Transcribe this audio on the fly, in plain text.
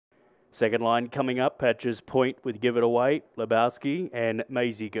Second line coming up, Patches Point with Give It Away, Lebowski and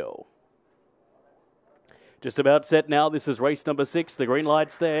Maisie Girl. Just about set now. This is race number 6. The green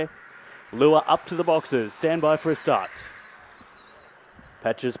light's there. Lure up to the boxes. Stand by for a start.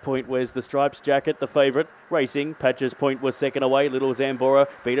 Patches Point wears the stripes jacket, the favourite. Racing, Patches Point was second away. Little Zambora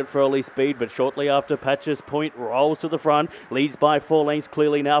beat it for early speed, but shortly after Patches Point rolls to the front. Leads by 4 lengths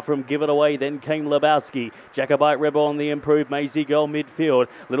clearly now from Give It Away. Then came Lebowski. Jacobite Rebel on the improved. Maisie Girl midfield.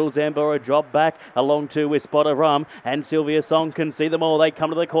 Little Zambora drop back along to with Spot of Rum. And Sylvia Song can see them all. They come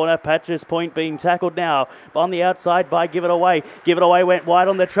to the corner. Patches Point being tackled now on the outside by Give It Away. Give It Away went wide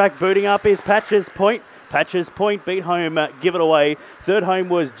on the track. Booting up is Patches Point. Patches Point beat home Give It Away. Third home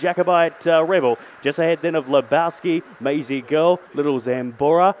was Jacobite Rebel. Just ahead then of Lebowski, Maisie Girl, Little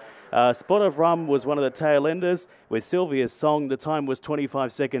Zambora. Spot of Rum was one of the tail enders. With Sylvia's Song, the time was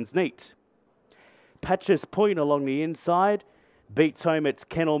 25 seconds neat. Patches Point along the inside beats home its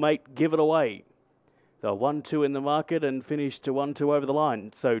kennel mate Give It Away. They're 1-2 in the market and finished to 1-2 over the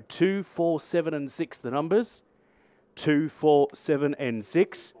line. So 2, 4, 7 and 6 the numbers. 2, 4, 7 and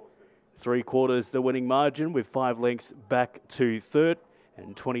 6. 3/4 the winning margin with 5 lengths back to third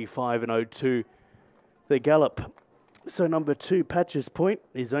and 25 and 02 the gallop. So number 2, Patches Point,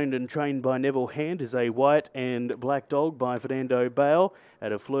 is owned and trained by Neville Hand, is a white and black dog by Fernando Bale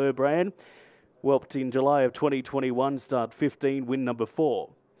at a Fleur brand. Whelped in July of 2021, start 15, win number 4.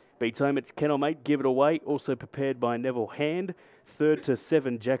 Beats home its kennel mate, Give It Away, also prepared by Neville Hand. 3rd to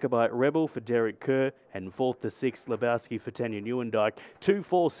 7, Jacobite Rebel for Derek Kerr, and 4th to 6, Lebowski for Tanya Neuendijk. 2,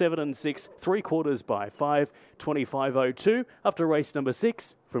 4, 7 and 6, 3/4 by 5, 25.02 after race number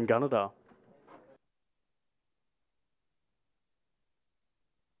 6 from Gunnedah.